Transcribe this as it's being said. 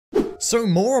So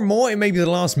more and more in maybe the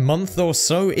last month or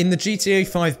so in the GTA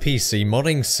 5 PC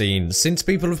modding scene, since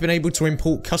people have been able to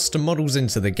import custom models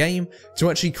into the game to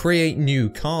actually create new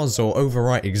cars or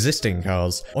overwrite existing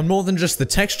cars on more than just the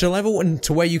texture level, and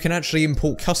to where you can actually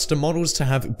import custom models to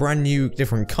have brand new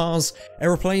different cars,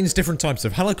 aeroplanes, different types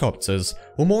of helicopters.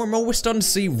 Well, more and more we're starting to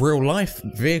see real life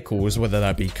vehicles, whether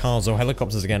that be cars or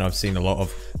helicopters. Again, I've seen a lot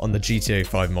of on the GTA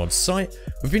 5 mods site.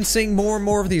 We've been seeing more and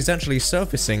more of these actually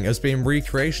surfacing as being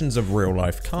recreations of real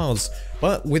life cars,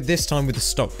 but with this time with the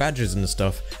stock badges and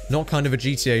stuff, not kind of a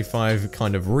GTA 5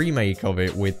 kind of remake of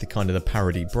it with the kind of the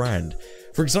parody brand.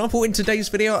 For example, in today's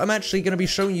video, I'm actually going to be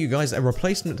showing you guys a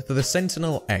replacement for the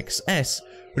Sentinel XS,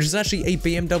 which is actually a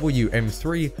BMW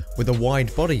M3 with a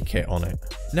wide body kit on it.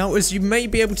 Now, as you may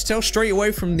be able to tell straight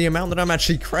away from the amount that I'm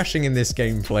actually crashing in this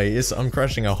gameplay, I'm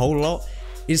crashing a whole lot.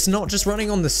 It's not just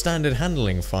running on the standard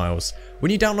handling files.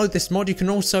 When you download this mod, you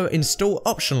can also install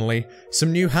optionally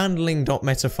some new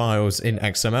handling.meta files in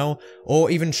XML, or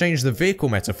even change the vehicle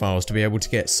meta files to be able to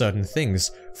get certain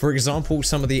things. For example,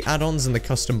 some of the add-ons and the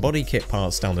custom body kit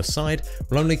parts down the side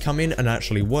will only come in and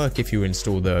actually work if you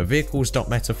install the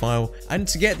vehicles.meta file. And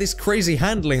to get this crazy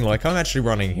handling like I'm actually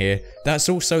running here, that's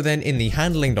also then in the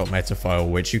handling.meta file,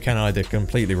 which you can either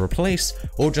completely replace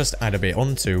or just add a bit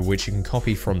onto, which you can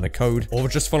copy from the code, or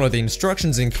just follow the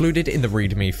instructions included in the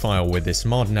readme file with this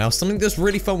mod. Now, something that's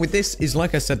really fun with this is,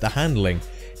 like I said, the handling.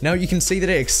 Now you can see that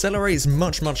it accelerates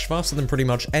much faster than pretty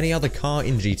much any other car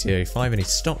in GTA 5, any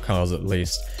stock cars at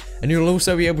least. And you'll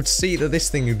also be able to see that this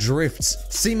thing drifts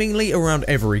seemingly around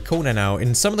every corner now.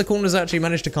 In some of the corners I actually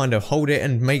managed to kind of hold it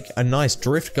and make a nice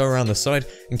drift go around the side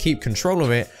and keep control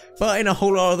of it. But in a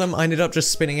whole lot of them, I ended up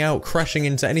just spinning out, crashing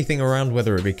into anything around,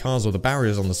 whether it be cars or the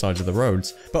barriers on the sides of the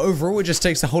roads. But overall, it just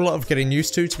takes a whole lot of getting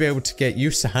used to be able to get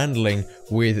used to handling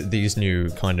with these new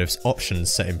kind of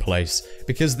options set in place.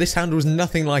 Because this handles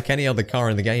nothing like any other car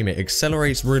in the game. It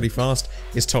accelerates really fast,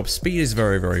 its top speed is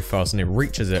very fast, and it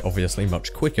reaches it obviously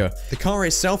much quicker. The car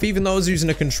itself, even though I was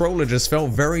using a controller, just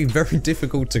felt very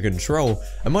difficult to control,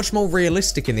 and much more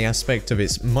realistic in the aspect of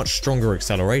its much stronger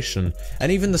acceleration.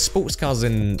 And even the sports cars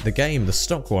in the game, the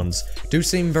stock ones, do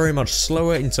seem very much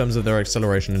slower in terms of their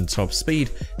acceleration and top speed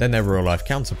than their real life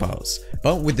counterparts.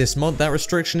 But with this mod, that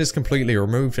restriction is completely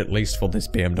removed, at least for this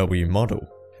BMW model.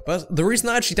 But the reason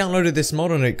I actually downloaded this mod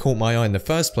and it caught my eye in the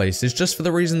first place is just for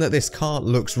the reason that this car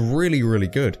looks really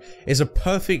good. It's a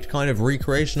perfect kind of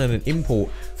recreation and an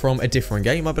import from a different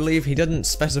game, I believe. He didn't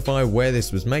specify where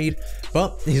this was made,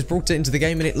 but he's brought it into the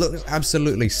game and it looks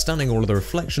absolutely stunning. All of the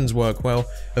reflections work well.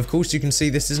 Of course, you can see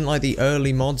this isn't like the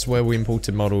early mods where we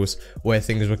imported models where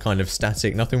things were kind of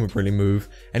static, nothing would really move,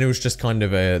 and it was just kind of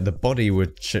the body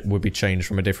would be changed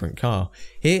from a different car.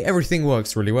 Here, everything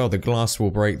works really well. The glass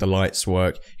will break, the lights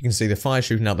work. You can see the fire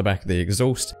shooting out the back of the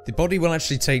exhaust. The body will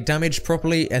actually take damage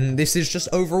properly, and this is just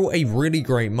overall a really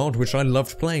great mod, which I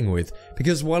loved playing with.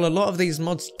 Because while a lot of these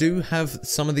mods do have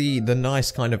some of the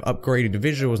nice kind of upgraded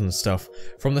visuals and stuff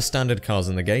from the standard cars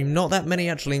in the game, not that many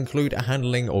actually include a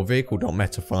handling or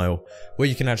vehicle.meta file, where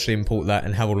you can actually import that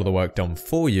and have all of the work done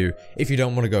for you if you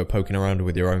don't want to go poking around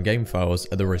with your own game files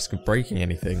at the risk of breaking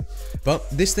anything. But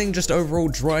this thing, just overall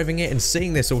driving it and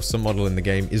seeing this awesome model in the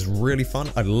game is really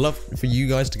fun. I'd love for you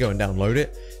guys to go and download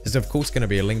it. There's of course going to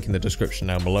be a link in the description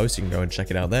down below, so you can go and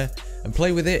check it out there and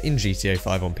play with it in GTA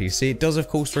 5 on PC. It does of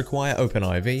course require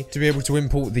OpenIV to be able to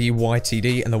import the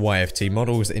YTD and the YFT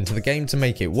models into the game to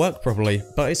make it work properly,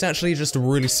 but it's actually just a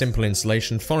really simple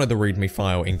installation. Follow the readme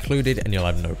file included and you'll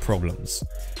have no problems.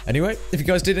 Anyway, if you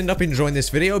guys did end up enjoying this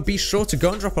video, be sure to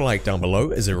go and drop a like down below,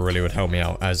 as it really would help me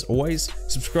out as always.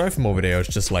 Subscribe for more videos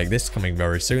just like this coming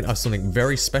very soon. I have something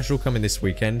very special coming this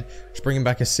weekend, just bringing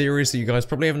back a series that you guys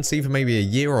probably haven't seen for maybe a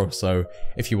year or so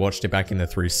if you watched it back in the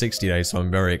 360 days, so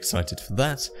I'm very excited for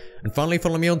that. And finally,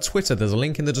 follow me on Twitter. There's a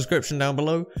link in the description down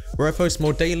below where I post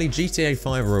more daily GTA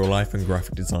 5 real life and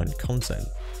graphic design content.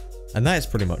 And that is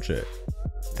pretty much it.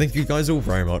 Thank you guys all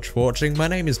very much for watching. My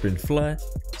name has been Flair,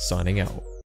 signing out.